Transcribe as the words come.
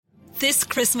This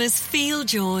Christmas, feel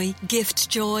joy, gift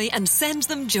joy, and send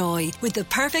them joy with the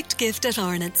perfect gift at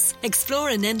Arnott's. Explore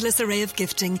an endless array of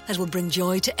gifting that will bring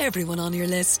joy to everyone on your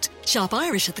list. Shop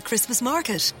Irish at the Christmas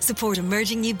market. Support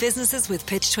emerging new businesses with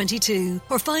Pitch 22.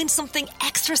 Or find something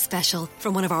extra special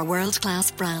from one of our world-class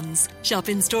brands. Shop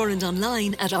in-store and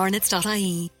online at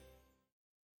arnotts.ie.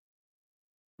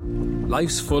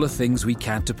 Life's full of things we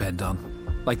can't depend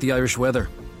on. Like the Irish weather,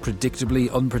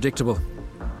 predictably unpredictable.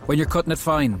 When you're cutting it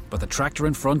fine, but the tractor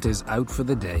in front is out for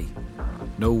the day.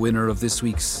 No winner of this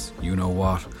week's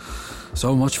you-know-what.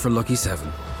 So much for Lucky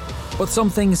 7. But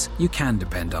some things you can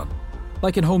depend on.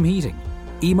 Like in home heating.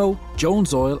 Emo,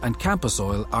 Jones Oil and Campus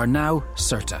Oil are now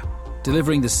CERTA,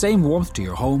 delivering the same warmth to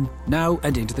your home now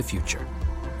and into the future.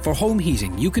 For home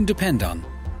heating you can depend on,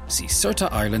 see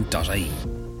CERTAIreland.ie.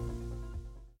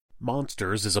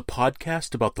 Monsters is a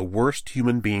podcast about the worst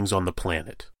human beings on the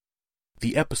planet.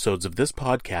 The episodes of this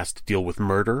podcast deal with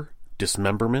murder,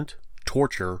 dismemberment,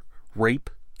 torture,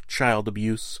 rape, child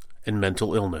abuse, and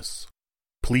mental illness.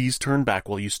 Please turn back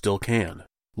while you still can.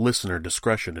 Listener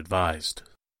discretion advised.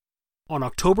 On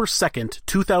October 2nd,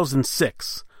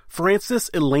 2006, Frances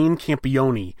Elaine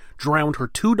Campione drowned her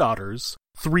 2 daughters,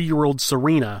 3-year-old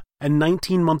Serena and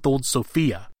 19-month-old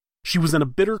Sophia. She was in a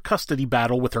bitter custody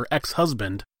battle with her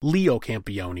ex-husband, Leo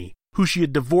Campione, who she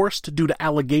had divorced due to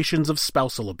allegations of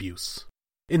spousal abuse.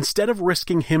 Instead of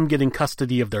risking him getting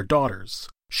custody of their daughters,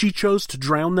 she chose to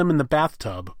drown them in the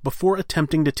bathtub before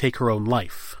attempting to take her own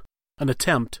life. An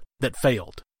attempt that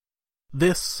failed.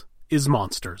 This is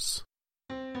Monsters.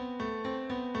 Come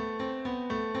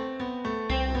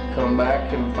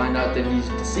back and find out that he's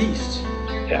deceased.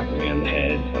 Tapping me on the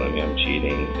head, telling me I'm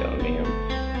cheating, telling me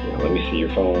let me see your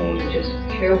phone. Just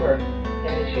kill her,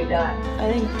 and she died.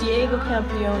 I think Diego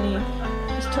Campione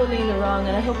is totally in the wrong,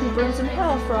 and I hope he burns in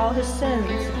hell for all his sins.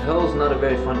 Hell's not a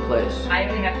very fun place. I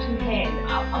only have 2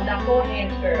 hands. I'm not 4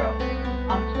 hands, girl.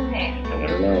 I'm 2 hands. I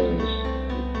don't know,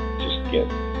 just get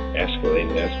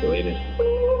escalated.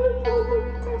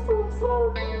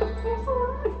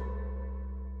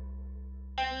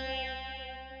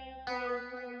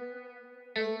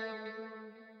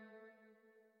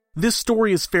 This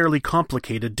story is fairly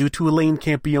complicated due to Elaine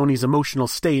Campione's emotional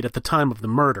state at the time of the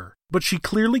murder, but she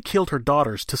clearly killed her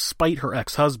daughters to spite her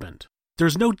ex-husband.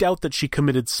 There's no doubt that she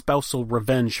committed spousal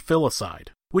revenge filicide,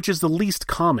 which is the least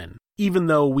common, even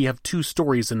though we have 2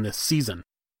 stories in this season.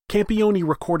 Campione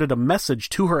recorded a message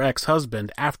to her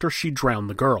ex-husband after she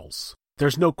drowned the girls.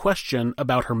 There's no question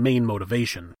about her main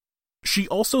motivation. She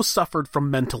also suffered from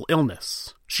mental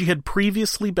illness. She had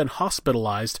previously been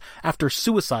hospitalized after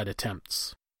suicide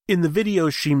attempts. In the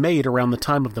videos she made around the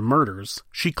time of the murders,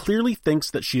 she clearly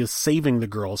thinks that she is saving the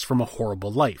girls from a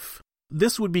horrible life.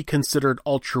 This would be considered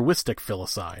altruistic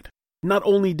filicide. Not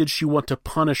only did she want to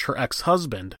punish her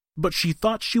ex-husband, but she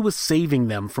thought she was saving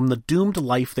them from the doomed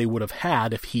life they would have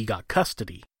had if he got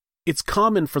custody. It's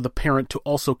common for the parent to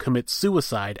also commit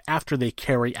suicide after they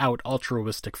carry out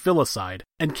altruistic filicide,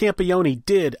 and Campione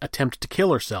did attempt to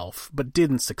kill herself, but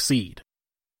didn't succeed.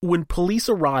 When police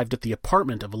arrived at the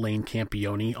apartment of Elaine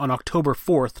Campione on October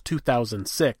 4th,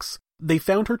 2006, they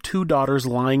found her 2 daughters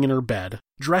lying in her bed,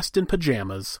 dressed in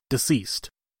pajamas, deceased.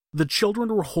 The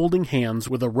children were holding hands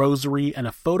with a rosary and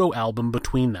a photo album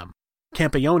between them.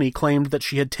 Campione claimed that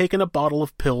she had taken a bottle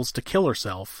of pills to kill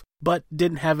herself, but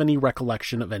didn't have any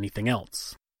recollection of anything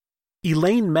else.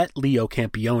 Elaine met Leo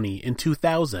Campione in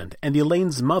 2000, and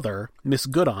Elaine's mother, Miss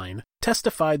Goodine,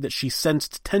 testified that she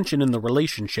sensed tension in the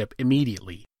relationship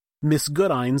immediately. Miss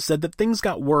Goodine said that things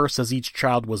got worse as each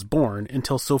child was born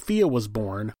until Sophia was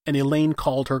born, and Elaine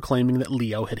called her claiming that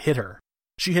Leo had hit her.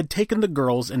 She had taken the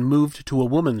girls and moved to a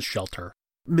woman's shelter.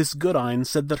 Miss Goodine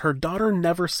said that her daughter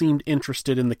never seemed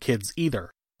interested in the kids either.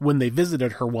 When they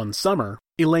visited her one summer,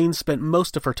 Elaine spent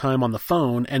most of her time on the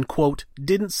phone and, quote,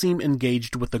 didn't seem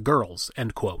engaged with the girls,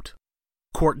 end quote.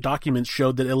 Court documents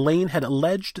showed that Elaine had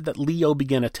alleged that Leo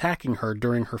began attacking her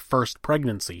during her first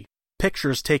pregnancy.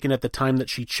 Pictures taken at the time that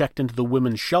she checked into the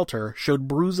women's shelter showed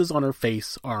bruises on her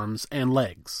face, arms, and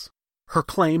legs. Her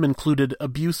claim included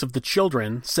abuse of the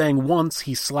children, saying once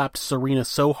he slapped Serena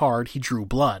so hard he drew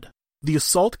blood. The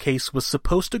assault case was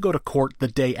supposed to go to court the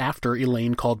day after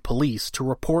Elaine called police to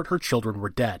report her children were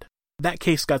dead. That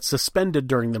case got suspended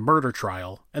during the murder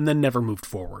trial and then never moved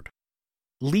forward.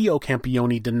 Leo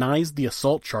Campione denies the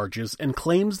assault charges and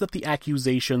claims that the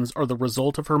accusations are the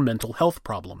result of her mental health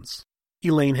problems.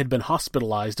 Elaine had been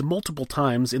hospitalized multiple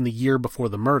times in the year before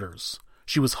the murders.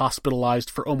 She was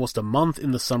hospitalized for almost a month in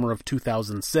the summer of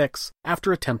 2006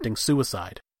 after attempting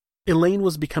suicide. Elaine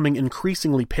was becoming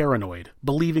increasingly paranoid,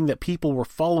 believing that people were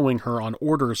following her on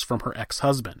orders from her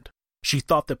ex-husband. She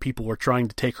thought that people were trying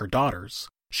to take her daughters.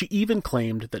 She even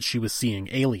claimed that she was seeing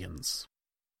aliens.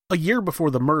 A year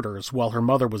before the murders, while her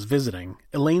mother was visiting,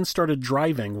 Elaine started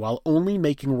driving while only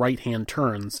making right-hand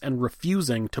turns and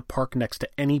refusing to park next to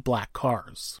any black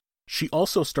cars. She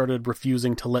also started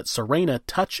refusing to let Serena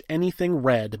touch anything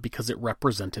red because it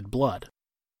represented blood.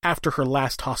 After her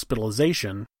last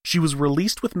hospitalization, she was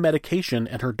released with medication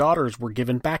and her daughters were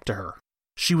given back to her.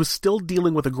 She was still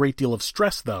dealing with a great deal of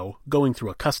stress, though, going through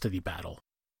a custody battle.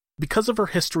 Because of her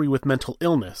history with mental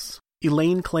illness,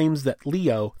 Elaine claims that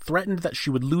Leo threatened that she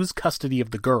would lose custody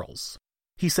of the girls.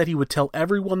 He said he would tell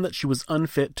everyone that she was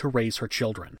unfit to raise her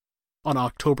children. On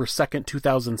October 2,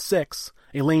 2006,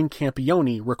 Elaine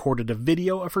Campione recorded a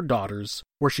video of her daughters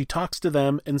where she talks to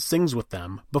them and sings with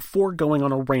them before going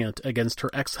on a rant against her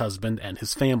ex-husband and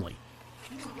his family.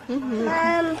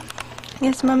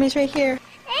 Yes, Mommy's right here.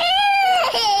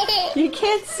 You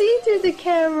can't see through the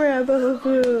camera,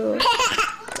 boo-boo.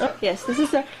 Oh, yes, this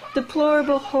is a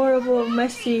deplorable, horrible,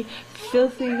 messy,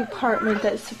 filthy apartment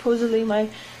that supposedly my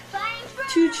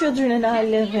 2 children and I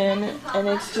live in, and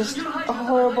it's just a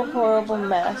horrible, horrible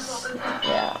mess.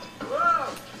 Yeah.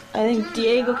 I think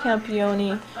Diego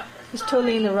Campione is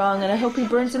totally in the wrong, and I hope he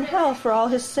burns in hell for all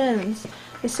his sins.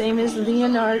 The same as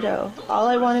Leonardo. All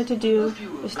I wanted to do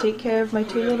was take care of my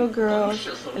 2 little girls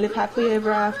and live happily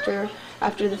ever after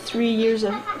the 3 years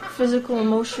of physical,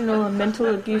 emotional, and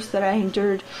mental abuse that I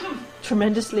endured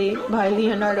tremendously by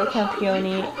Leonardo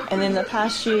Campione, and then the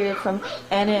past year from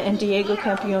Anna and Diego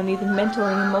Campione, the mental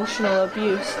and emotional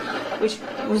abuse, which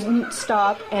wouldn't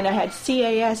stop, and I had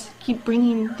CAS keep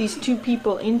bringing these 2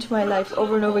 people into my life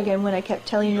over and over again when I kept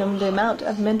telling them the amount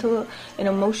of mental and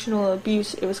emotional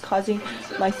abuse it was causing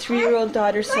my 3-year-old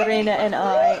daughter Serena and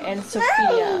I and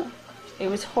Sophia. It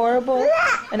was horrible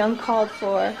and uncalled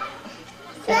for, and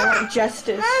I want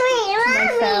justice to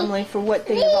my family for what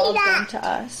they have all done to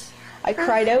us. I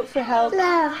cried out for help.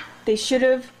 They should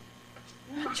have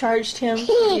charged him for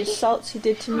the assaults he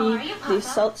did to me, the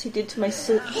assaults he did to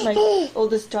my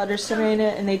oldest daughter Serena,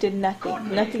 and they did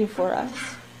nothing for us.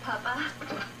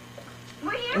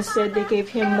 Instead, they gave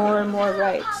him more and more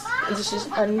rights. It's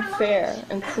just unfair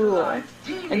and cruel.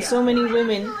 And so many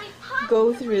women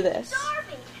go through this,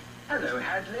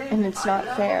 and it's not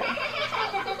fair.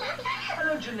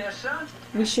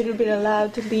 We should have been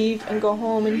allowed to leave and go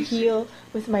home and heal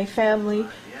with my family,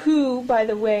 who, by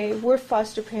the way, were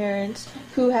foster parents,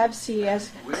 who have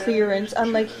CS clearance,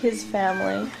 unlike his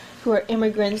family, who are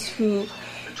immigrants who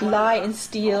lie and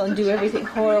steal and do everything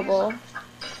horrible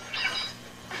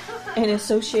and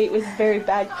associate with very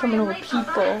bad criminal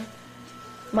people.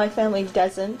 My family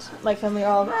doesn't. My family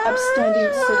are all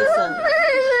upstanding citizens.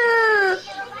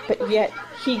 But yet,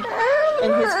 he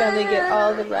and his family get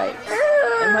all the rights.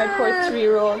 And my poor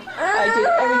 3-year-old, I did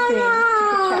everything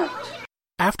to protect.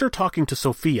 After talking to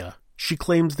Sophia, she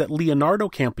claims that Leonardo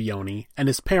Campione and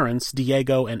his parents,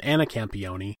 Diego and Anna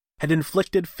Campione, had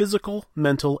inflicted physical,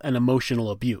 mental, and emotional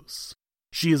abuse.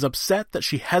 She is upset that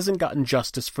she hasn't gotten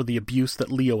justice for the abuse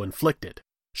that Leo inflicted.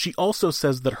 She also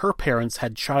says that her parents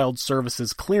had child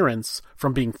services clearance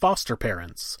from being foster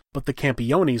parents, but the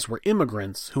Campiones were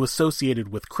immigrants who associated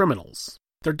with criminals.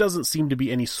 There doesn't seem to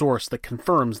be any source that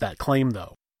confirms that claim,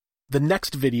 though. The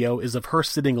next video is of her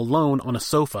sitting alone on a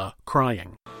sofa,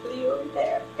 crying. Leo,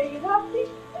 there, are you happy?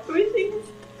 Everything's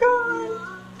gone.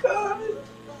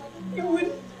 You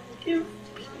wouldn't give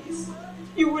peace.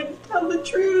 You wouldn't tell the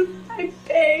truth. I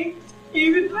begged.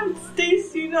 You even had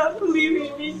Stacy not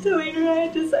believing me, telling her I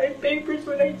had to sign papers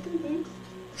when I didn't.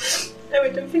 I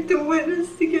went to victim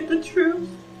witness to get the truth.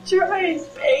 Trying,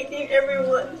 begging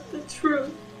everyone the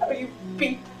truth. How you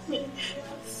beat me.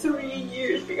 3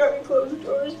 years behind closed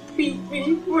doors, beat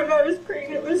me when I was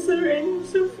pregnant with Serena and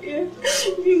Sophia.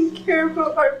 You didn't care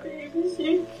about our babies. You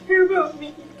didn't care about me.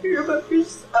 You care about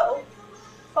yourself.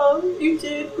 All you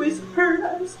did was hurt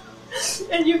us.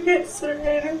 And you get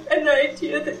Serena an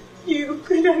idea that you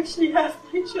could actually have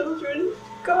my children.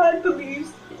 God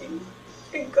believes me.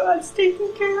 And God's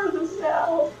taking care of them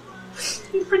now.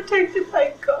 You're protected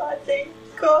by God. Thank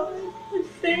God. And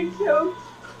thank Him.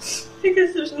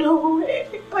 Because there's no way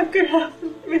I could have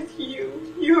them with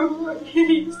you. You're a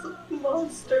hideous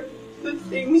monster. The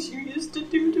things you used to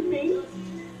do to me.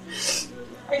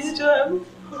 I still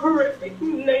have horrific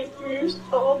nightmares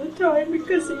all the time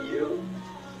because of you.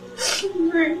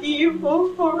 You're an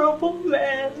evil, horrible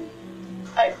man.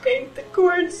 I begged the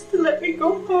courts to let me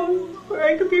go home where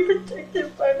I could be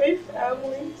protected by my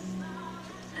family.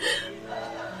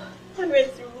 I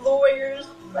went through lawyers,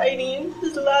 fighting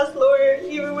his last lawyer,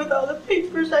 even with all the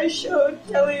papers I showed,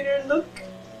 telling her, look,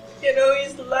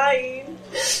 he's lying.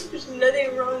 There's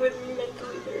nothing wrong with me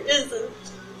mentally. There there isn't.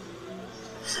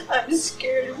 I'm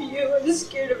scared of you. I'm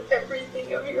scared of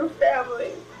everything, of your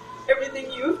family.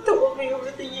 Everything you've told me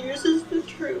over the years is the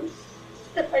truth.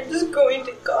 And I'm just going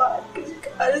to God, because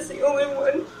God is the only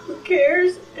one who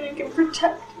cares and who can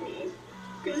protect me.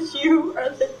 Because you are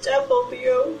the devil,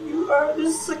 Leo. You are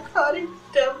the psychotic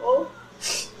devil.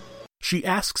 She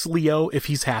asks Leo if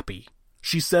he's happy.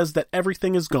 She says that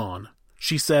everything is gone.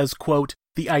 She says, quote,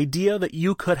 the idea that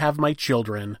you could have my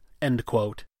children, end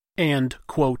quote, and,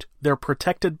 quote, they're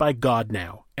protected by God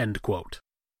now, end quote.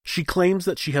 She claims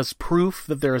that she has proof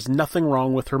that there is nothing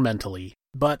wrong with her mentally,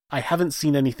 but I haven't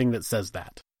seen anything that says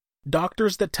that.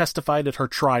 Doctors that testified at her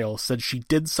trial said she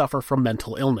did suffer from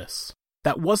mental illness.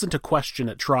 That wasn't a question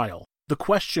at trial. The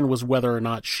question was whether or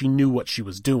not she knew what she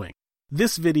was doing.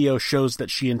 This video shows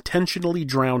that she intentionally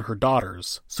drowned her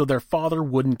daughters so their father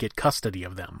wouldn't get custody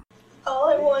of them. All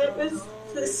I wanted was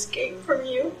to escape from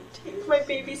you, take my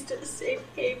babies to a safe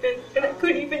haven, and I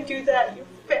couldn't even do that. Your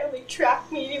family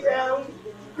tracked me around,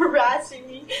 harassing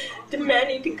me,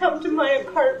 demanding to come to my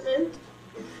apartment,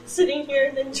 sitting here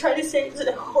and then try to say it's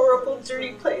a horrible,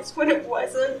 dirty place when it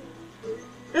wasn't.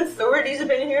 The authorities have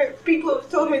been here. People have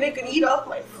told me they could eat off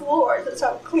my floors. That's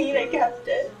how clean I kept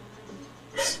it.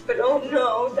 But oh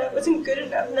no, that wasn't good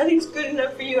enough. Nothing's good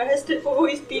enough for you. It has to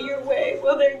always be your way.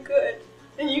 Well, they're good.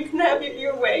 And you can have it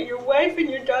your way. Your wife and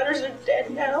your daughters are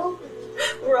dead now.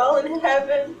 We're all in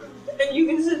heaven. And you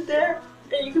can sit there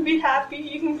and you can be happy.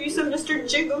 You can be some Mr.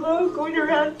 Gigolo going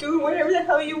around doing whatever the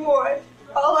hell you want.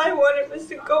 All I wanted was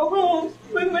to go home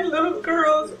with my little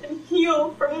girls and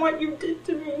heal from what you did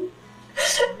to me.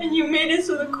 And you made it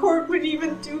so the court wouldn't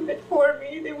even do it for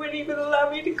me. They wouldn't even allow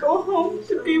me to go home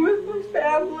to be with my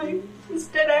family.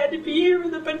 Instead, I had to be here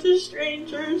with a bunch of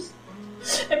strangers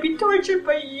and be tortured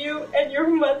by you and your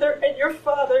mother and your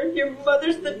father. Your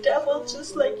mother's the devil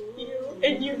just like you,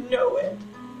 and you know it.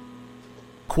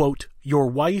 Quote, your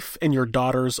wife and your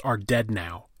daughters are dead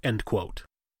now, end quote.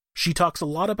 She talks a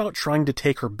lot about trying to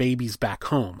take her babies back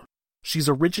home. She's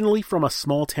originally from a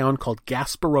small town called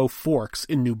Gaspereau Forks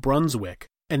in New Brunswick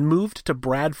and moved to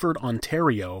Bradford,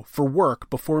 Ontario for work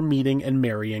before meeting and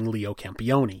marrying Leo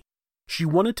Campione. She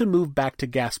wanted to move back to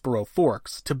Gaspereau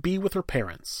Forks to be with her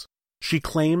parents. She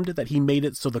claimed that he made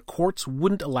it so the courts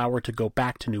wouldn't allow her to go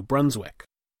back to New Brunswick.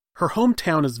 Her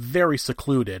hometown is very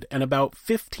secluded and about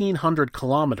 1,500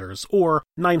 kilometers or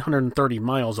 930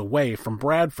 miles away from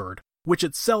Bradford, which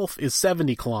itself is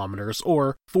 70 kilometers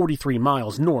or 43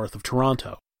 miles north of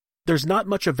Toronto. There's not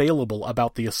much available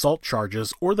about the assault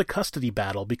charges or the custody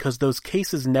battle because those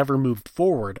cases never moved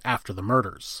forward after the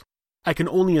murders. I can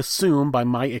only assume by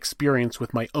my experience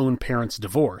with my own parents'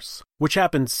 divorce, which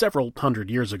happened several hundred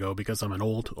years ago because I'm an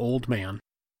old man.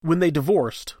 When they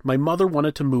divorced, my mother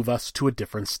wanted to move us to a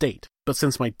different state, but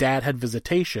since my dad had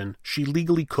visitation, she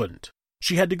legally couldn't.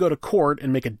 She had to go to court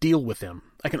and make a deal with him.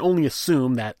 I can only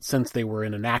assume that since they were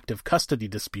in an active custody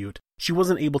dispute, she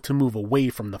wasn't able to move away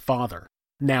from the father.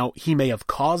 Now, he may have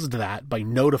caused that by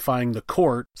notifying the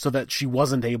court so that she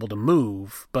wasn't able to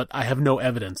move, but I have no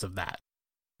evidence of that.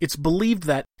 It's believed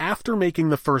that after making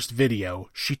the first video,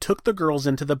 she took the girls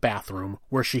into the bathroom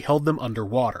where she held them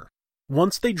underwater.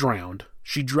 Once they drowned,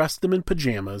 she dressed them in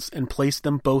pajamas and placed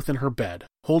them both in her bed,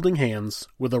 holding hands,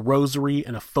 with a rosary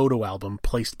and a photo album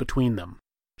placed between them.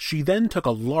 She then took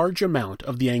a large amount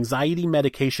of the anxiety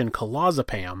medication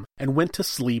clozapam and went to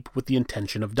sleep with the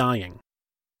intention of dying.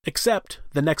 Except,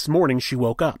 the next morning she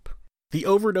woke up. The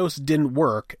overdose didn't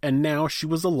work, and now she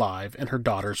was alive and her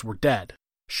daughters were dead.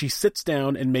 She sits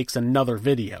down and makes another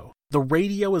video. The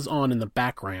radio is on in the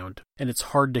background, and it's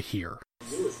hard to hear.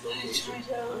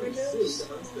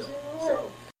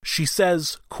 She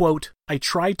says, quote, I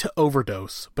tried to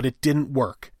overdose, but it didn't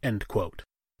work, end quote.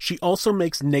 She also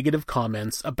makes negative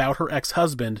comments about her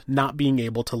ex-husband not being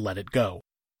able to let it go.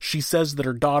 She says that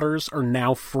her daughters are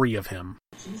now free of him.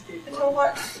 I don't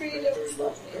want freedom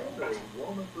from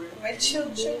you. My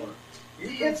children,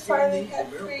 they have finally had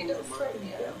freedom from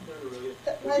you.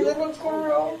 That my little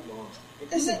girl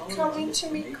isn't coming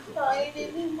to me crying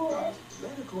anymore,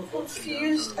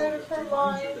 confused out of her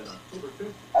mind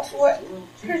of what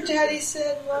her daddy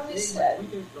said, mommy said.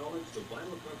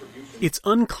 It's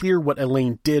unclear what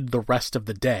Elaine did the rest of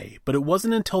the day, but it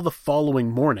wasn't until the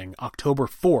following morning, October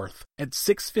 4th, at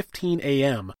 6:15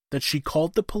 a.m., that she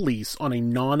called the police on a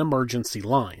non-emergency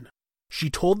line. She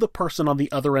told the person on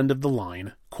the other end of the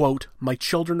line, quote, my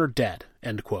children are dead,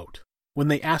 end quote. When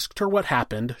they asked her what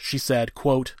happened, she said,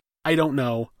 quote, I don't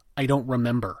know, I don't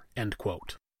remember, end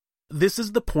quote. This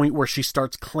is the point where she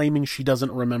starts claiming she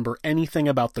doesn't remember anything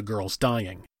about the girls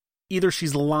dying. Either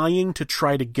she's lying to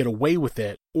try to get away with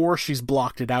it, or she's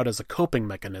blocked it out as a coping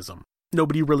mechanism.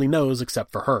 Nobody really knows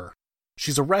except for her.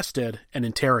 She's arrested and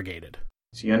interrogated.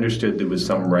 So you understood there was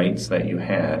some rights that you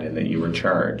had and that you were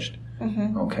charged.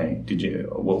 Mm-hmm. Okay.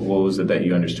 What was it that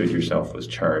you understood yourself was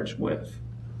charged with?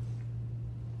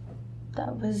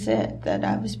 That was it, that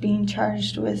I was being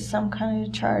charged with some kind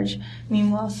of charge.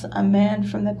 Meanwhile, a man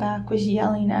from the back was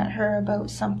yelling at her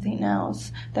about something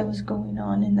else that was going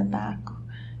on in the back,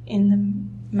 in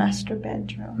the master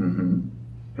bedroom.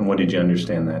 Mm-hmm. And what did you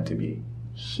understand that to be?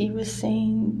 He was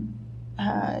saying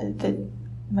that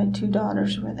my 2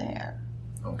 daughters were there.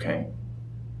 Okay.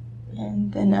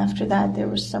 And then after that, there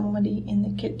was somebody in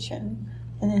the kitchen.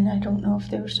 And then I don't know if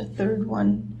there was a third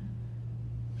one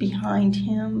behind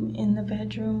him in the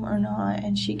bedroom or not,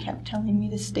 and she kept telling me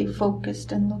to stay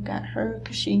focused and look at her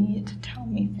because she needed to tell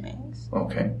me things.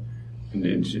 Okay. And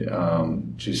did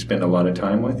she spend a lot of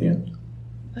time with you?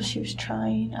 Well, she was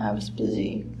trying. I was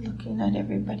busy looking at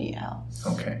everybody else.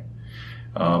 Okay.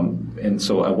 And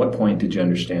so at what point did you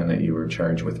understand that you were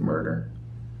charged with murder?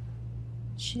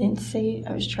 She didn't say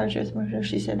I was charged with murder.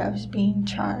 She said I was being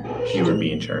charged. You were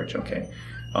being charged, okay.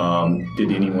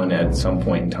 Did anyone at some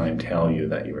point in time tell you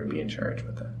that you were being charged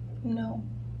with that? No.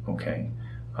 Okay.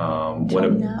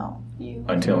 Until now.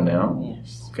 Until now?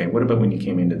 Yes. Okay, what about when you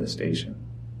came into the station?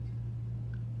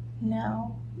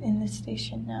 Now. In the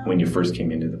station now. When you first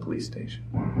came into the police station?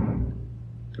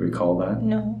 Do you recall that?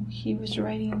 No, he was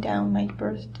writing down my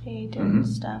birth date and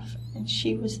stuff, and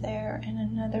she was there, and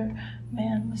another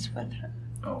man was with her.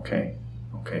 Okay.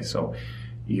 Okay, so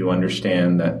you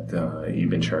understand that you've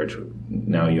been charged with,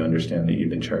 now you understand that you've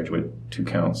been charged with 2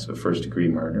 counts of first-degree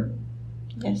murder?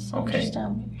 Yes, I okay.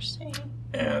 understand what you're saying.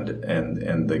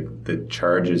 And the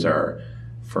charges are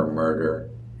for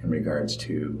murder in regards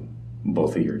to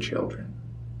both of your children.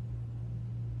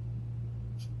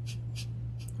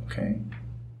 Okay.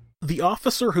 The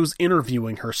officer who's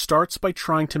interviewing her starts by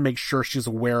trying to make sure she's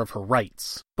aware of her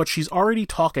rights, but she's already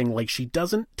talking like she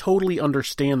doesn't totally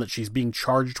understand that she's being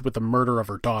charged with the murder of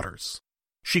her daughters.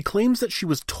 She claims that she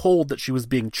was told that she was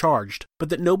being charged, but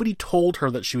that nobody told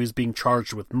her that she was being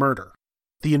charged with murder.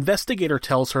 The investigator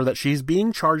tells her that she's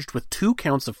being charged with 2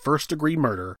 counts of first-degree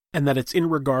murder, and that it's in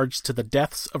regards to the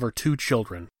deaths of her 2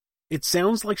 children. It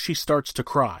sounds like she starts to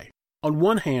cry. On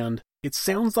one hand, it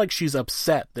sounds like she's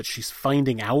upset that she's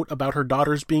finding out about her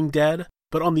daughters being dead,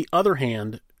 but on the other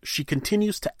hand, she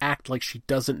continues to act like she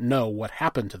doesn't know what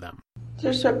happened to them.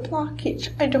 There's a blockage.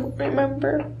 I don't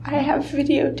remember. I have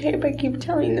videotape. I keep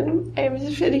telling them I was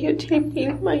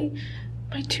videotaping my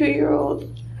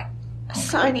 2-year-old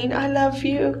signing I love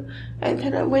you, and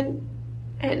then I went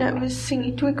and I was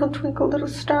singing Twinkle Twinkle Little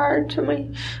Star to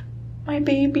my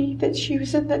baby that she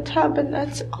was in the tub, and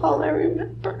that's all I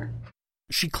remember.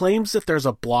 She claims that there's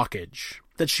a blockage,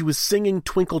 that she was singing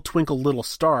Twinkle Twinkle Little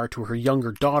Star to her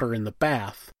younger daughter in the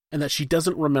bath, and that she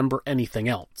doesn't remember anything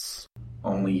else.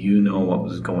 Only you know what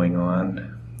was going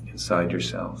on inside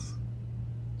yourself.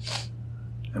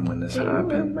 And when this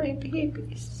happened... They were my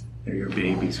babies. They're your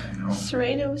babies, I know.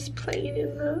 Serena was playing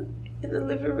in the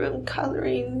living room,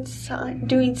 coloring,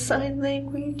 doing sign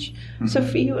language. Mm-hmm.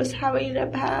 Sophia was having a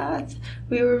bath.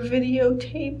 We were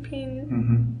videotaping.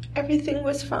 Mm-hmm. Everything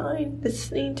was fine.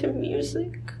 Listening to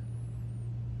music.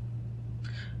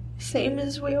 Same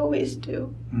as we always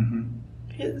do. Mm-hmm.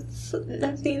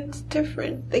 Nothing's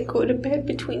different. They go to bed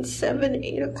between 7 and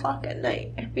 8 o'clock at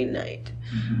night, every night.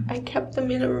 Mm-hmm. I kept them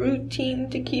in a routine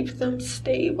to keep them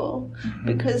stable,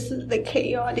 because of the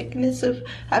chaoticness of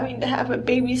having to have a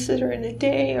babysitter in the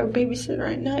day or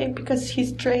babysitter at night, because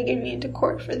he's dragging me into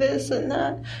court for this and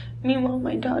that. Meanwhile,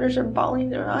 my daughters are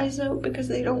bawling their eyes out because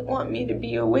they don't want me to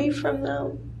be away from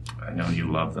them. I know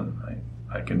you love them.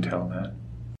 I can tell that.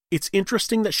 It's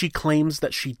interesting that she claims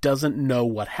that she doesn't know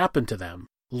what happened to them.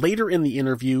 Later in the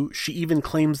interview, she even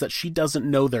claims that she doesn't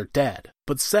know they're dead,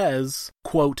 but says,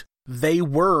 quote, "They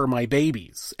were my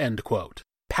babies," end quote.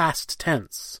 Past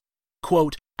tense.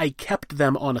 Quote, "I kept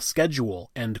them on a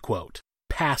schedule," end quote.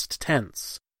 Past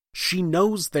tense. She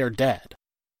knows they're dead.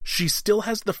 She still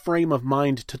has the frame of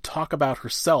mind to talk about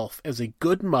herself as a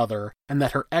good mother and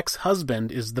that her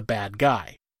ex-husband is the bad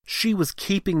guy. She was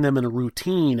keeping them in a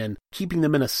routine and keeping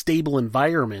them in a stable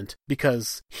environment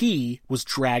because he was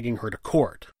dragging her to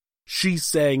court. She's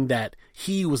saying that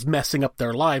he was messing up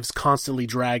their lives, constantly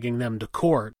dragging them to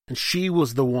court, and she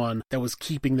was the one that was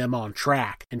keeping them on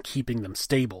track and keeping them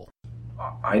stable.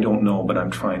 I don't know, but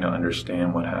I'm trying to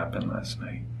understand what happened last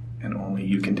night, and only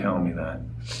you can tell me that.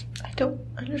 I don't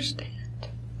understand.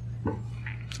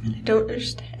 I don't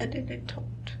understand, and I don't.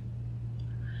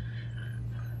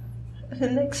 The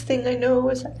next thing I know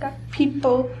is I got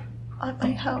people at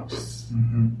my house.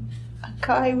 Mm-hmm. A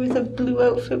guy with a blue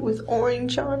outfit with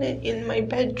orange on it in my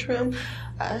bedroom.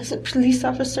 As a police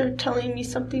officer telling me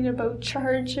something about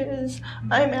charges.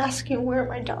 I'm asking where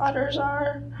my daughters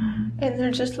are. And they're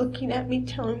just looking at me,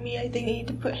 telling me they need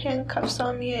to put handcuffs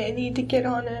on me. I need to get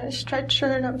on a stretcher.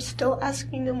 And I'm still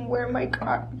asking them where my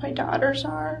daughters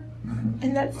are.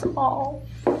 And that's all.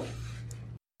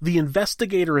 The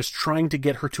investigator is trying to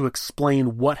get her to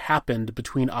explain what happened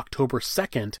between October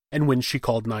 2nd and when she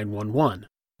called 911.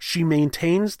 She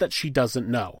maintains that she doesn't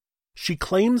know. She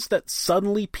claims that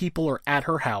suddenly people are at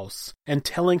her house and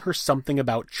telling her something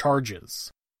about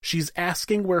charges. She's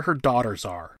asking where her daughters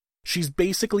are. She's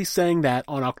basically saying that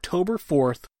on October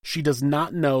 4th, she does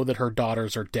not know that her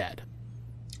daughters are dead.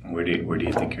 Where do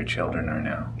you think your children are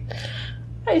now?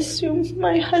 I assume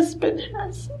my husband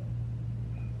has them.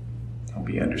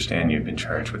 We understand you've been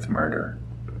charged with murder.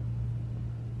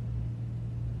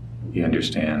 You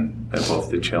understand that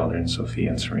both the children, Sophie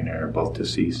and Serena, are both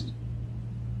deceased.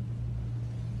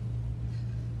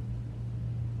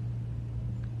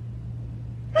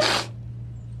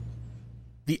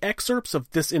 The excerpts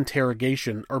of this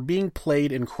interrogation are being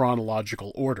played in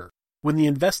chronological order. When the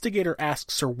investigator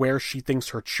asks her where she thinks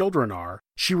her children are,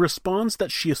 she responds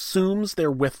that she assumes they're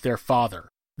with their father.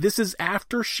 This is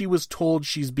after she was told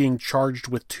she's being charged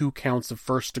with 2 counts of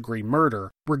first-degree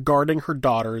murder regarding her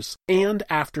daughters, and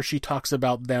after she talks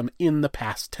about them in the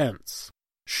past tense.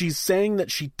 She's saying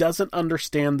that she doesn't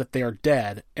understand that they are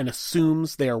dead and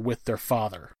assumes they are with their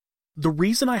father. The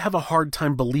reason I have a hard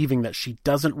time believing that she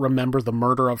doesn't remember the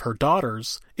murder of her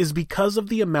daughters is because of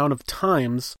the amount of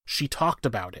times she talked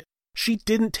about it. She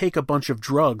didn't take a bunch of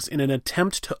drugs in an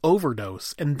attempt to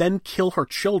overdose and then kill her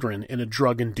children in a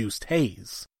drug-induced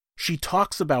haze. She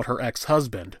talks about her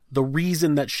ex-husband, the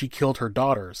reason that she killed her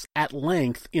daughters, at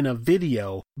length in a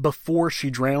video before she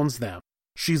drowns them.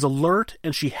 She's alert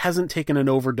and she hasn't taken an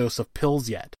overdose of pills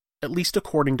yet, at least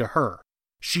according to her.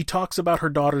 She talks about her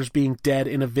daughters being dead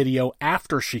in a video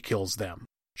after she kills them.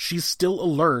 She's still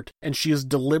alert and she is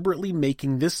deliberately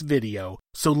making this video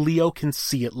so Leo can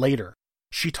see it later.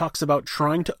 She talks about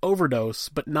trying to overdose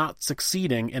but not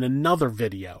succeeding in another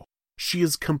video. She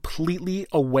is completely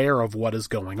aware of what is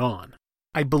going on.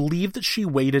 I believe that she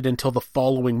waited until the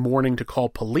following morning to call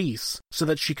police so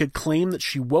that she could claim that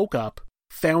she woke up,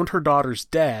 found her daughters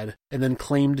dead, and then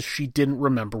claimed she didn't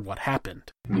remember what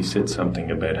happened. You said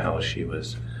something about how she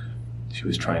was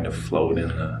trying to float in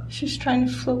the... She was trying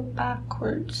to float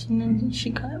backwards, and then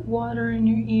she got water in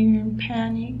her ear and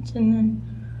panicked, and then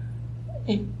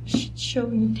she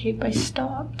showed me the tape. I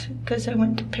stopped because I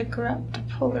went to pick her up to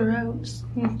pull her out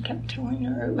and kept telling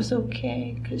her it was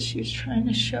okay because she was trying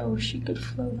to show she could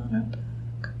float on her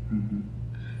back. And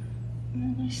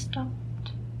then I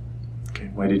stopped. Okay,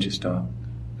 why did you stop?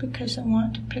 Because I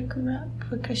wanted to pick her up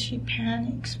because she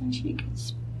panics when she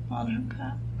gets on her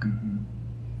back.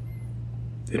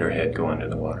 Did her head go under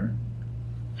the water?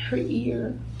 Her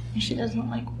ear. And she doesn't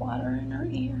like water in her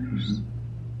ears.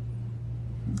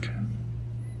 Okay.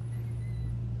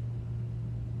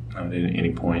 At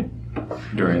any point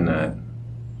during that,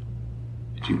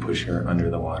 did you push her under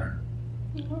the water?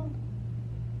 No.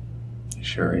 You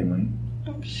sure, Elaine?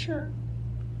 I'm sure.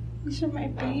 These are my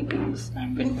babies.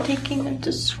 I've been taking them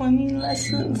to swimming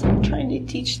lessons. I'm trying to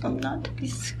teach them not to be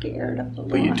scared of the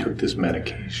water. But you took this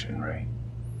medication, right?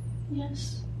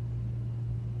 Yes.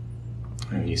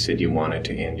 And you said you wanted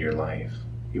to end your life.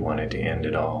 You wanted to end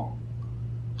it all.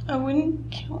 I wouldn't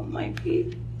kill my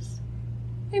babies.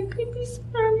 My babies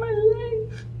are my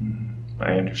life.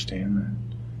 I understand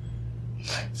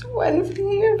that. It's one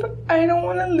thing if I don't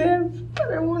want to live,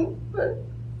 but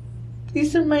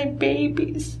these are my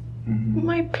babies.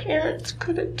 My parents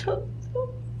could have took them.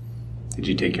 Did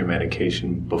you take your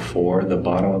medication before, the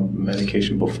bottle of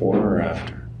medication before or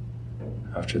after?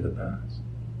 After the baths?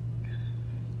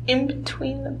 In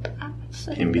between the baths,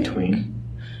 I In between? think.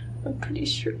 I'm pretty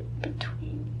sure in between.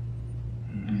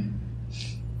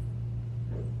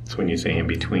 So when you say in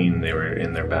between, they were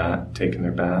in their bath, taking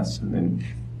their baths, and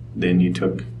then you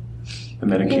took the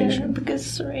medication? Yeah, because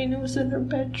Serena was in her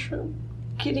bedroom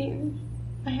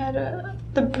I had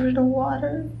the brittle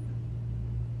water,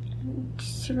 and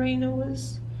Serena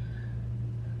was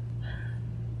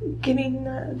getting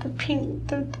the pink,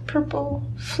 the purple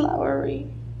flowery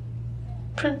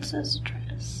princess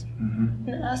dress, and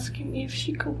asking me if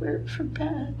she could wear it for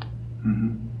bed.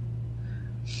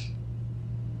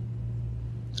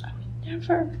 I would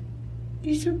never.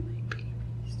 These are my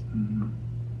babies.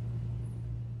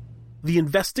 The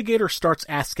investigator starts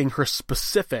asking her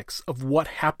specifics of what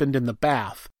happened in the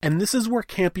bath, and this is where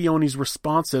Campione's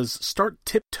responses start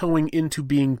tiptoeing into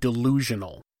being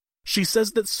delusional. She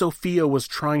says that Sophia was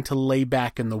trying to lay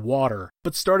back in the water,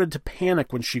 but started to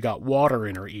panic when she got water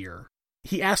in her ear.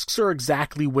 He asks her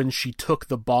exactly when she took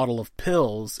the bottle of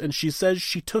pills, and she says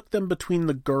she took them between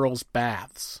the girls'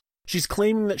 baths. She's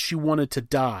claiming that she wanted to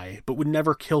die, but would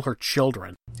never kill her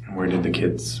children. Where did the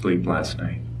kids sleep last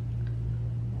night?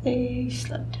 They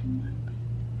slept in my bed.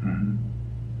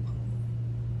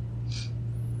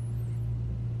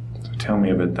 So tell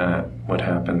me about that. What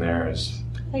happened there is...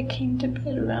 I came to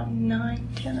bed around 9,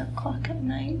 10 o'clock at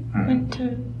night. Went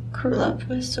to curl up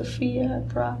with Sophia.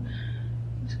 I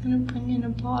was going to bring in a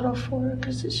bottle for her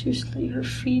because it's usually her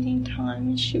feeding time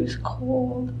and she was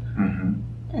cold.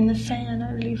 And the fan,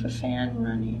 I leave a fan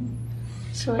running.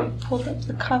 So I pulled up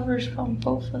the covers from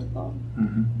both of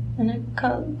them. And I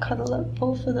cuddle up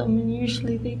both of them, and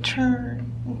usually they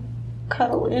turn and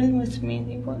cuddle in with me.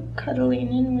 They weren't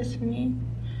cuddling in with me.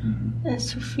 And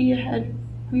Sophia had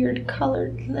weird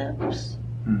colored lips.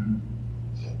 And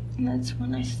that's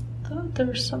when I thought there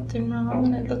was something wrong.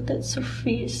 And I looked at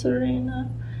Sophia Serena,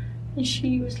 and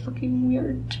she was looking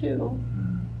weird too.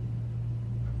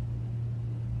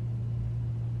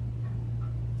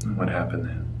 What happened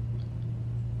then?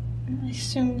 I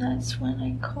assume that's when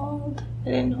I called. I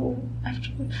didn't know after.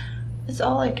 That's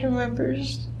all I can remember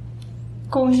is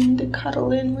going to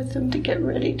cuddle in with them to get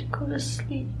ready to go to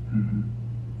sleep. And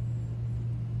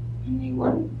they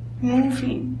weren't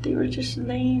moving. They were just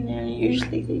laying there. And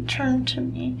usually they turn to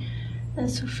me. And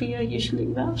Sophia usually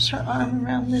wraps her arm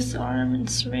around this arm, and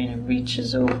Serena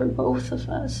reaches over both of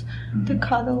us to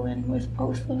cuddle in with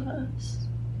both of us.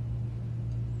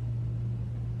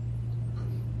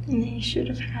 And they should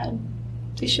have had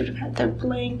their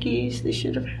blankies. They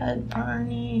should have had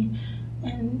Barney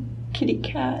and Kitty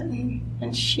Cat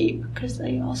and Sheep, because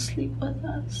they all sleep with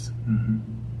us.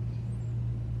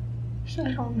 So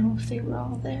I don't know if they were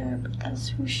all there, but that's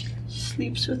who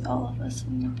sleeps with all of us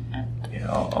in the bed. Yeah,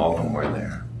 all of them were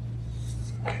there.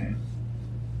 Okay.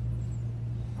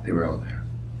 They were all there.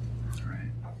 All right.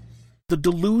 The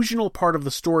delusional part of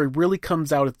the story really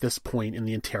comes out at this point in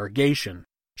the interrogation.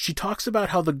 She talks about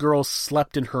how the girls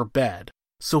slept in her bed.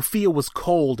 Sophia was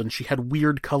cold and she had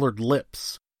weird colored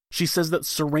lips. She says that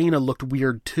Serena looked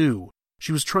weird too.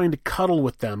 She was trying to cuddle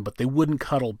with them, but they wouldn't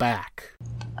cuddle back.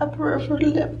 The upper of her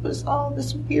lip was all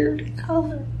this weird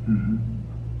color.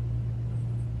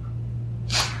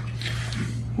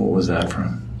 What was that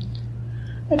from?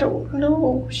 I don't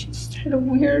know. She just had a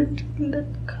weird lip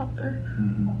color.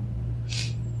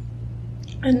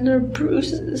 And their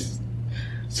bruises.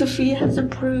 Sophia has a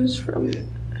bruise from the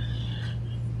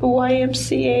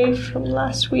YMCA from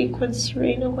last week when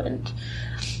Serena went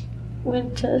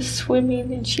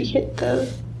swimming, and she hit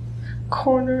the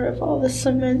corner of all the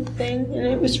cement thing, and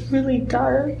it was really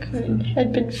dark and it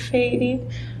had been fading.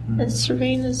 And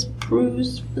Serena's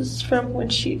bruise was from when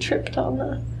she tripped on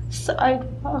the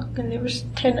sidewalk, and there was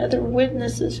 10 other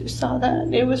witnesses who saw that,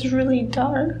 and it was really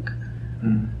dark.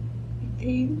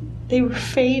 They were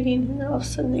fading, and all of a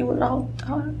sudden they were all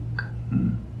dark.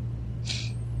 And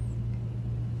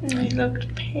they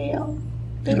looked pale.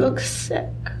 They looked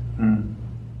sick.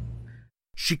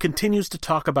 She continues to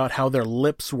talk about how their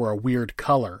lips were a weird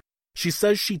color. She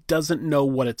says she doesn't know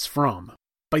what it's from.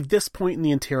 By this point in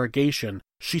the interrogation,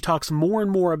 she talks more and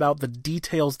more about the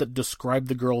details that describe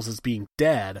the girls as being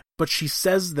dead, but she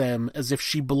says them as if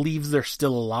she believes they're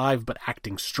still alive but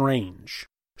acting strange.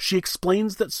 She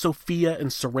explains that Sophia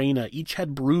and Serena each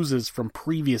had bruises from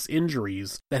previous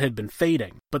injuries that had been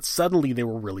fading, but suddenly they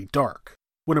were really dark.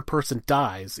 When a person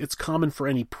dies, it's common for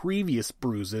any previous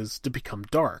bruises to become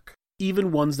dark.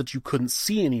 Even ones that you couldn't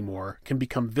see anymore can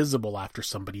become visible after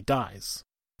somebody dies.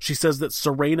 She says that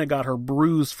Serena got her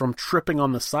bruise from tripping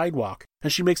on the sidewalk,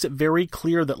 and she makes it very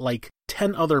clear that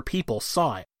 10 other people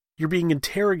saw it. You're being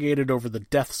interrogated over the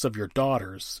deaths of your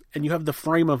daughters, and you have the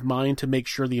frame of mind to make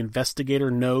sure the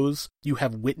investigator knows you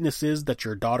have witnesses that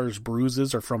your daughter's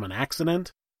bruises are from an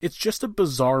accident. It's just a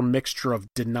bizarre mixture of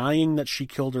denying that she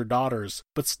killed her daughters,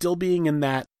 but still being in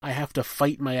that I have to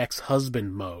fight my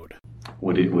ex-husband mode.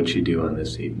 What'd she do on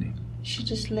this evening? She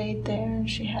just laid there, and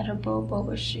she had her bobo,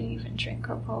 but she didn't even drink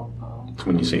her bobo.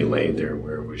 When you say laid there,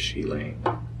 where was she laying?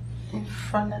 In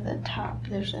front of the tub,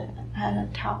 had a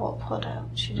towel put out.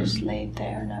 She just laid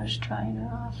there, and I was drying her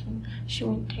off, and she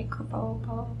wouldn't take her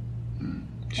bobo.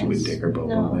 She wouldn't take her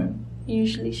bobo then?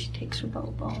 Usually she takes her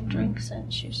bobo and drinks it,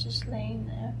 and she was just laying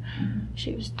there.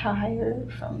 She was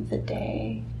tired from the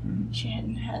day. She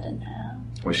hadn't had a nap.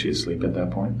 Was she asleep at that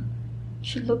point?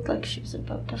 She looked like she was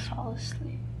about to fall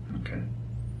asleep. Okay.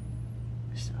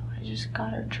 So I just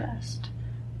got her dressed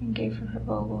and gave her her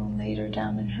bobo and laid her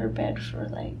down in her bed for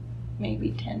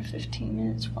maybe 10-15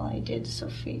 minutes while I did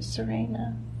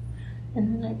Serena,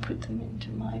 and then I put them into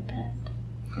my bed.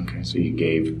 Okay, so you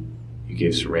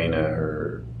gave Serena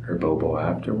her bobo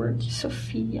afterwards?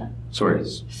 Sophia. Sorry,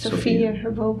 Sophia,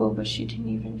 her bobo, but she didn't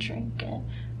even drink it,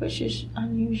 which is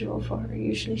unusual for her.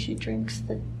 Usually she drinks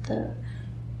the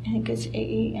I think it's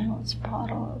 8-ounce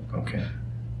bottle of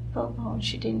bobo, and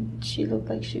she didn't. She looked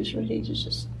like she was ready to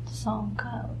just zonk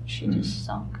out. She just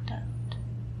zonked out.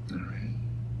 All right.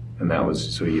 And that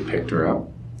was, so you picked her up?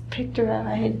 Picked her up.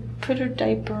 I had put her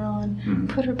diaper on,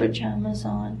 put her pajamas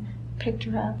on, picked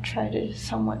her up, tried to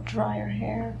somewhat dry her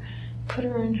hair, put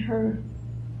her in her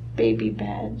baby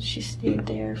bed. She stayed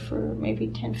there for maybe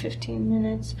 10-15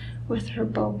 minutes with her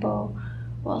bobo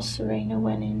while Serena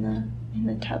went in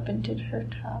the tub and did her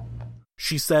tub.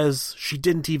 She says she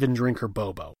didn't even drink her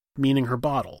bobo, meaning her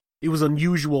bottle. It was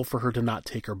unusual for her to not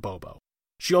take her bobo.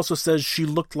 She also says she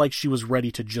looked like she was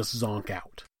ready to just zonk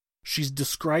out. She's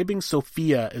describing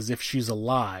Sophia as if she's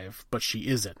alive, but she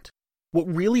isn't. What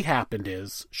really happened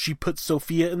is, she put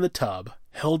Sophia in the tub,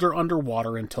 held her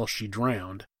underwater until she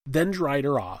drowned, then dried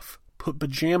her off, put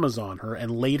pajamas on her,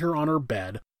 and laid her on her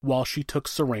bed while she took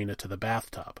Serena to the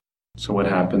bathtub. So what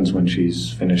happens when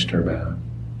she's finished her bath?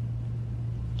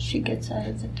 She gets out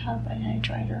of the tub and I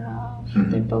dried her off.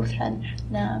 They both had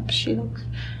naps. She looked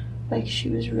like she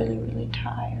was really, really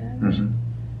tired.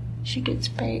 She gets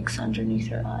bags underneath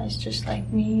her eyes just like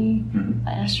me.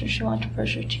 I asked her if she wanted to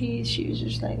brush her teeth. She was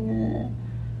just like, meh.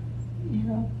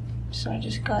 So I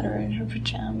just got her in her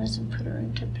pajamas and put her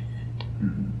into bed.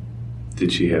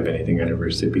 Did she have anything out of her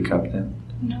sippy cup then?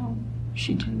 No,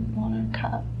 she didn't want a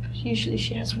cup. Usually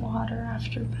she has water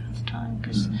after bath time,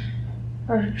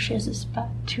 or she has this bad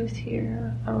tooth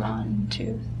here, a rotten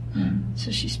tooth.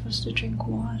 So she's supposed to drink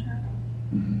water.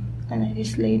 And I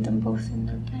just laid them both in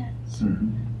their beds.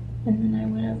 And then I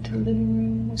went out to the living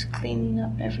room, was cleaning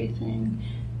up everything,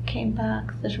 came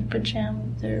back,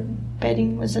 their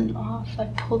bedding wasn't off. I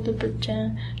pulled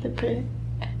the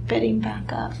bedding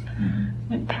back up,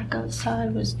 went back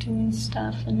outside, was doing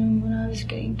stuff, and then when I was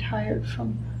getting tired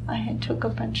I had took a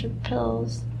bunch of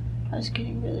pills, I was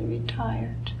getting really, really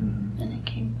tired, and I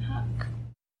came back.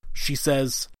 She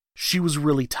says she was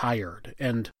really tired,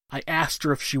 and I asked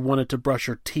her if she wanted to brush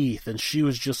her teeth, and she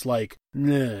was just like,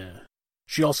 nah.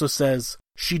 She also says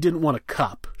she didn't want a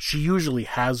cup. She usually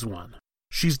has one.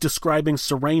 She's describing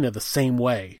Serena the same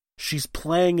way. She's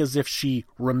playing as if she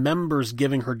remembers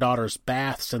giving her daughters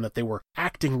baths and that they were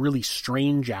acting really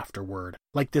strange afterward,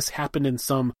 like this happened in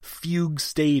some fugue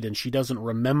state and she doesn't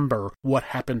remember what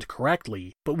happened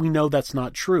correctly, but we know that's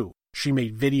not true. She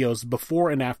made videos before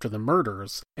and after the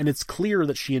murders, and it's clear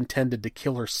that she intended to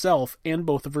kill herself and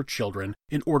both of her children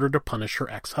in order to punish her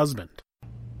ex-husband.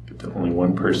 But only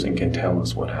one person can tell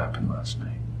us what happened last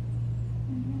night.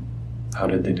 How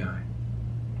did they die?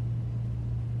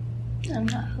 I'm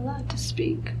not allowed to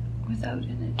speak without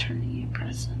an attorney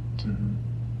present.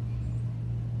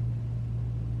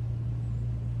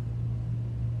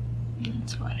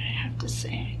 That's what I have to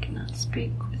say. I cannot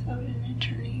speak without an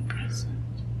attorney present.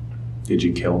 Did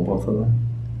you kill both of them?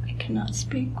 I cannot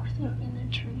speak without an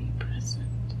attorney present.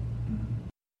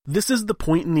 This is the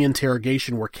point in the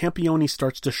interrogation where Campione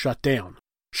starts to shut down.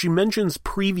 She mentions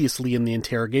previously in the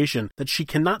interrogation that she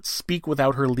cannot speak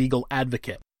without her legal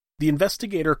advocate. The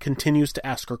investigator continues to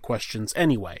ask her questions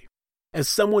anyway. As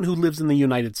someone who lives in the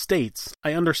United States,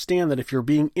 I understand that if you're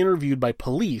being interviewed by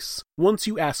police, once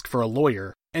you ask for a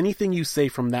lawyer, anything you say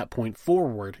from that point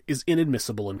forward is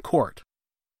inadmissible in court.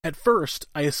 At first,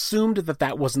 I assumed that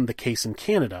that wasn't the case in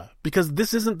Canada, because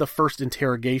this isn't the first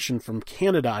interrogation from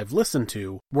Canada I've listened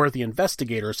to where the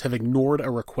investigators have ignored a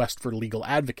request for legal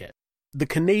advocate. The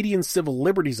Canadian Civil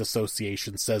Liberties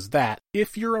Association says that,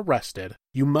 if you're arrested,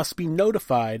 you must be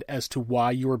notified as to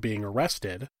why you are being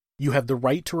arrested, you have the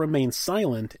right to remain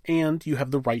silent, and you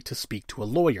have the right to speak to a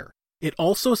lawyer. It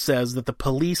also says that the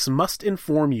police must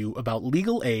inform you about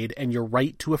legal aid and your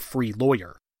right to a free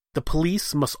lawyer. The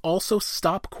police must also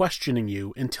stop questioning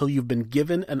you until you've been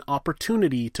given an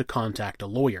opportunity to contact a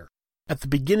lawyer. At the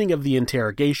beginning of the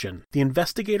interrogation, the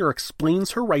investigator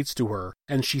explains her rights to her,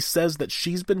 and she says that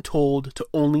she's been told to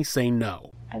only say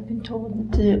no. I've been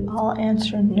told I'll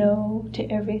answer no to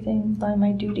everything by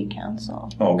my duty counsel.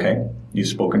 Okay. You've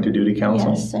spoken to duty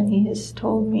counsel? Yes, and he has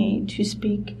told me to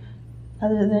speak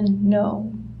other than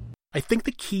no. I think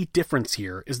the key difference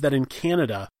here is that in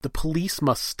Canada, the police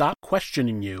must stop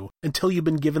questioning you until you've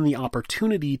been given the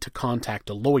opportunity to contact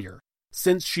a lawyer.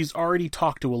 Since she's already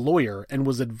talked to a lawyer and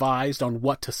was advised on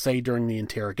what to say during the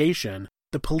interrogation,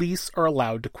 the police are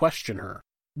allowed to question her.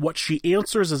 What she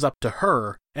answers is up to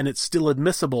her, and it's still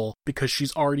admissible because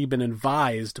she's already been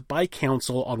advised by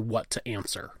counsel on what to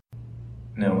answer.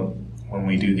 Now, when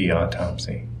we do the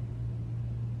autopsy,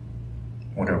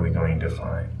 what are we going to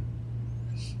find?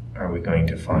 Are we going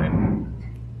to find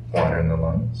water in the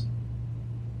lungs?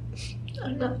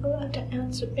 I'm not allowed to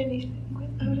answer anything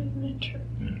without an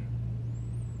attorney.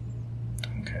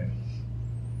 Okay.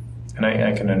 And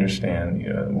I can understand,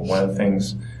 one of the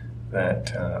things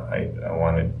that I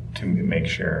wanted to make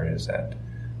sure is that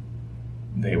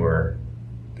they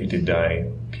did die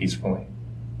peacefully.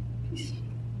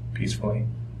 Peacefully?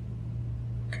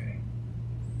 Okay.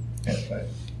 Yeah, but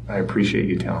I appreciate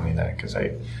you telling me that, because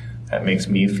that makes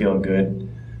me feel good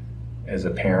as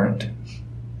a parent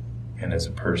and as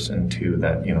a person too,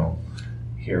 that,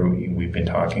 here we've been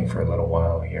talking for a little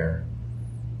while here,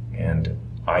 and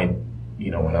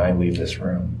when I leave this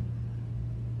room,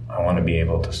 I want to be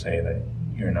able to say that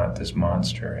you're not this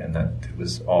monster, and that it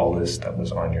was all this that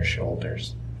was on your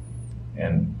shoulders.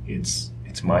 And it's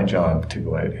my job to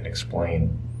go out and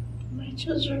explain. My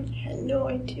children had no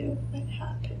idea what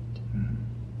happened. Mm-hmm.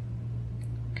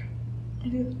 Okay.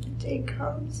 And if the day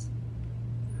comes,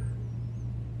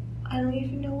 I don't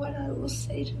even know what I will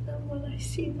say to them when I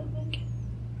see them again.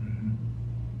 Mm-hmm.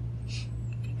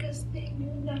 Because they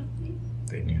knew nothing.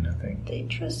 They knew nothing. They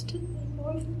trusted me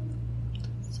more than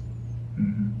us.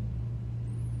 Mm-hmm.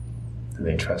 Did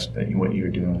they trust that what you were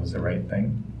doing was the right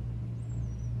thing?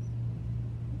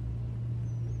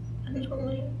 And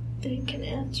only they can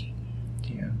answer that.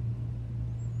 Yeah.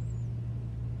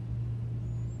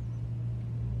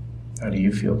 How do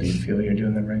you feel? Do you feel you're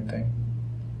doing the right thing?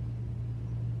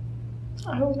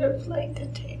 I would have liked to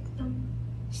take them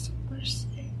somewhere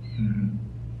safe. Mm-hmm.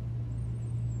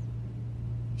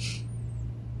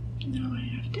 Now I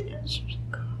have to answer to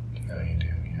God. No, you do,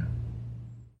 yeah.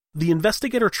 The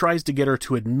investigator tries to get her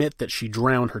to admit that she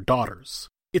drowned her daughters.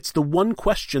 It's the one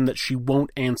question that she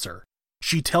won't answer.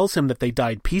 She tells him that they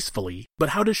died peacefully, but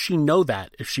how does she know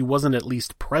that if she wasn't at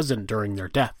least present during their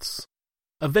deaths?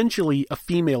 Eventually, a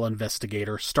female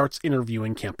investigator starts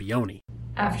interviewing Campione.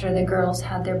 After the girls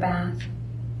had their bath,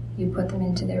 you put them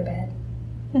into their bed.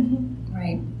 Mm-hmm.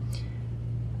 Right.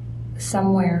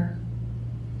 Somewhere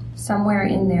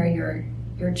in there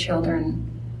your children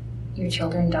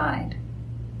died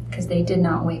because they did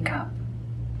not wake up.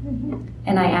 Mm-hmm.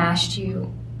 And I asked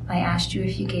you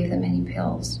if you gave them any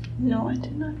pills. No, I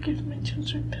did not give my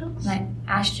children pills. And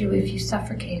I asked you if you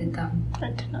suffocated them.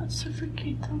 I did not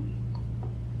suffocate them.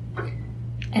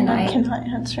 And I cannot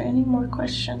answer any more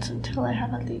questions until I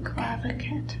have a legal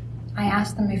advocate. I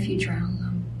asked them if you drowned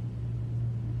them.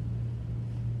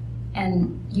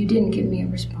 And you didn't give me a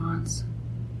response.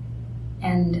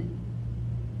 And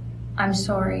I'm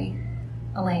sorry,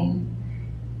 Elaine,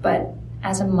 but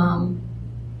as a mom,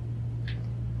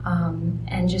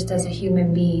 and just as a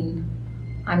human being,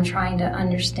 I'm trying to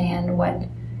understand what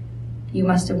you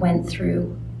must have went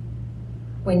through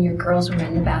when your girls were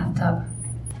in the bathtub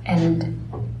and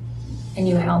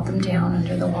you held them down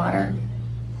under the water.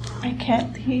 I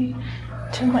can't leave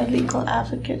till my legal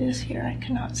advocate is here. I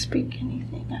cannot speak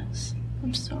anything else.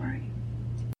 I'm sorry.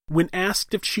 When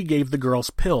asked if she gave the girls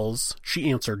pills, she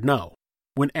answered no.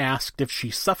 When asked if she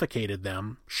suffocated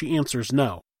them, she answers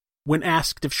no. When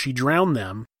asked if she drowned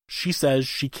them, she says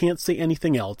she can't say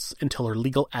anything else until her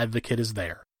legal advocate is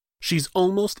there. She's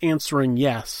almost answering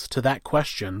yes to that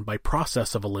question by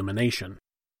process of elimination.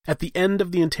 At the end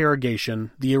of the interrogation,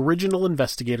 the original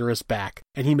investigator is back,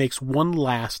 and he makes one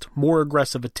last, more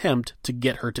aggressive attempt to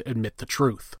get her to admit the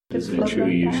truth. Isn't it true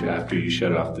after you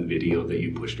shut off the video that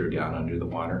you pushed her down under the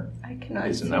water? I cannot.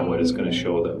 Isn't that what is going to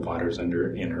show that water's in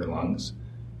her lungs?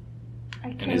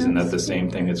 And isn't that the same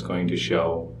thing it's going to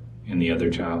show in the other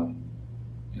child,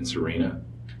 in Serena?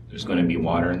 There's going to be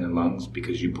water in the lungs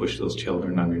because you pushed those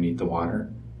children underneath the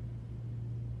water?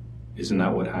 Isn't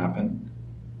that what happened?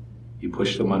 You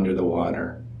pushed them under the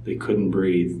water. They couldn't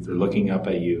breathe. They're looking up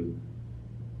at you.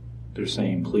 They're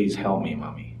saying, "Please help me,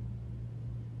 Mommy."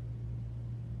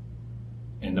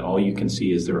 And all you can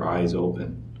see is their eyes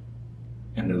open.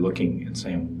 And they're looking and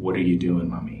saying, "What are you doing,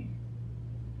 Mommy?"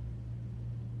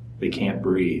 They can't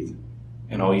breathe.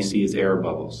 And all you see is air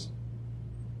bubbles.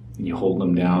 And you hold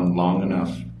them down long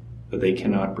enough that they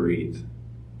cannot breathe.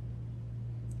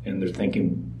 And they're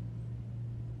thinking,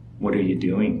 "What are you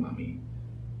doing, Mommy?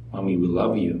 Mommy, we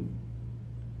love you."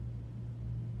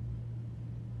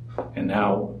 And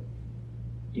now,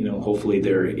 hopefully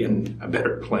they're in a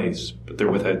better place, but they're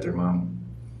without their mom.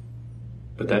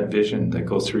 But that vision that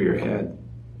goes through your head,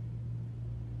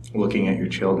 looking at your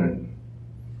children,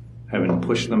 having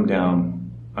pushed them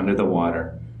down under the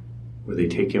water, where they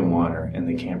take in water and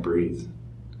they can't breathe.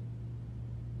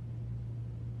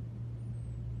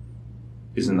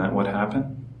 Isn't that what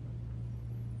happened?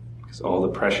 Because all the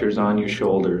pressure's on your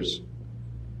shoulders,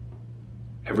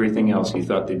 everything else, you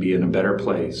thought they'd be in a better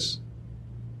place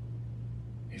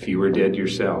if you were dead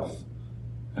yourself,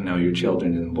 and now your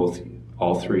children and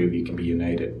all three of you can be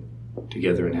united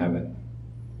together in heaven.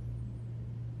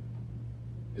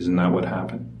 Isn't that what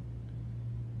happened?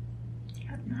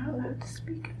 I'm not allowed to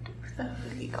speak without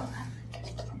a legal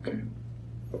advocate. Okay.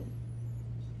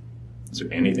 Is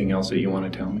there anything else that you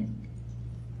want to tell me?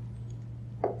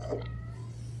 I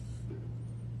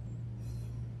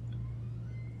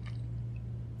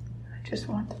just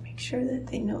want to make sure that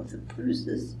they know the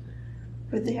bruises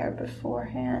were there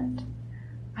beforehand.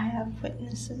 I have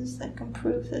witnesses that can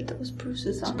prove that those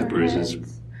bruises on the our bruises,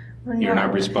 heads. You're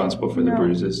not responsible for the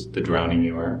bruises, the drowning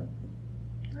you are?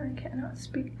 I cannot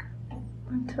speak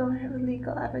until I have a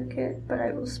legal advocate, but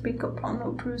I will speak upon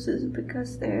those bruises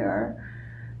because they are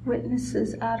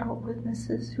witnesses, adult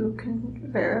witnesses, who can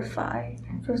verify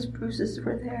those bruises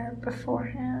were there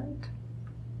beforehand.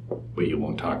 But you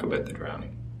won't talk about the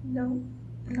drowning? No,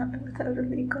 not without a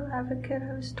legal advocate.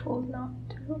 I was told not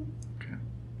to. Okay.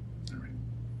 All right.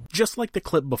 Just like the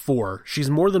clip before, she's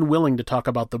more than willing to talk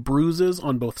about the bruises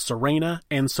on both Serena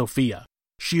and Sophia.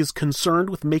 She is concerned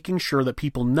with making sure that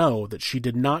people know that she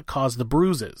did not cause the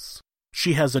bruises.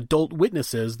 She has adult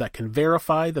witnesses that can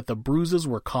verify that the bruises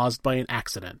were caused by an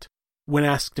accident. When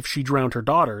asked if she drowned her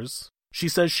daughters, she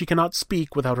says she cannot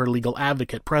speak without her legal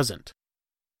advocate present.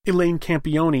 Elaine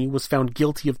Campione was found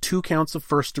guilty of 2 counts of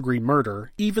first-degree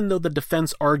murder, even though the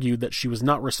defense argued that she was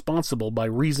not responsible by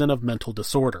reason of mental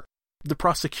disorder. The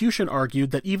prosecution argued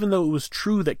that even though it was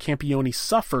true that Campione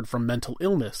suffered from mental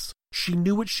illness, she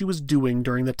knew what she was doing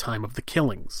during the time of the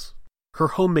killings. Her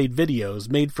homemade videos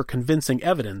made for convincing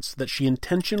evidence that she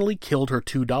intentionally killed her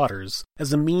 2 daughters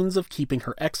as a means of keeping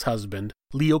her ex-husband,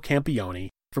 Leo Campione,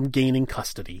 from gaining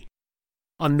custody.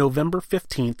 On November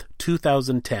 15,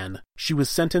 2010, she was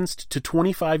sentenced to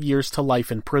 25 years to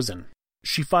life in prison.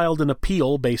 She filed an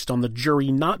appeal based on the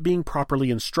jury not being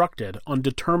properly instructed on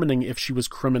determining if she was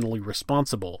criminally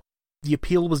responsible. The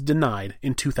appeal was denied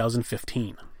in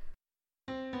 2015.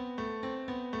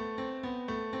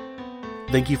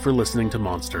 Thank you for listening to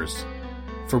Monsters.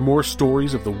 For more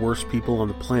stories of the worst people on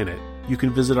the planet, you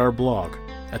can visit our blog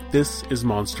at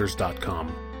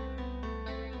thisismonsters.com.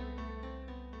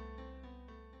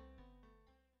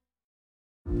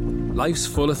 Life's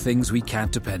full of things we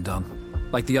can't depend on,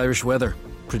 like the Irish weather,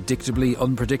 predictably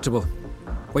unpredictable.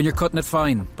 When you're cutting it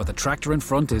fine, but the tractor in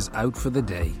front is out for the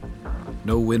day.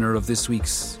 No winner of this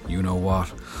week's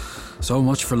you-know-what. So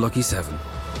much for Lucky 7.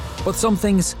 But some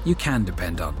things you can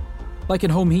depend on, like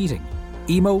in home heating.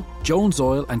 Emo, Jones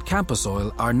Oil and Campus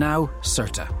Oil are now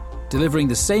Certa, delivering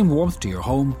the same warmth to your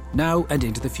home now and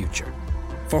into the future.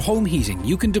 For home heating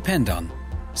you can depend on,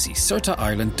 see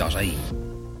CertaIreland.ie.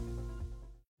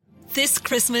 This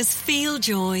Christmas, feel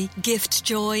joy, gift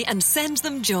joy and send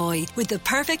them joy with the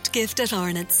perfect gift at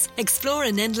Arnott's. Explore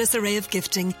an endless array of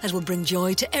gifting that will bring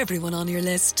joy to everyone on your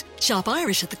list. Shop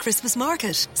Irish at the Christmas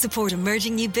market. Support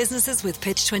emerging new businesses with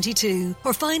Pitch 22.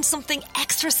 Or find something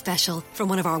extra special from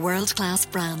one of our world-class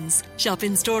brands. Shop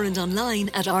in-store and online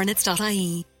at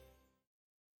arnotts.ie.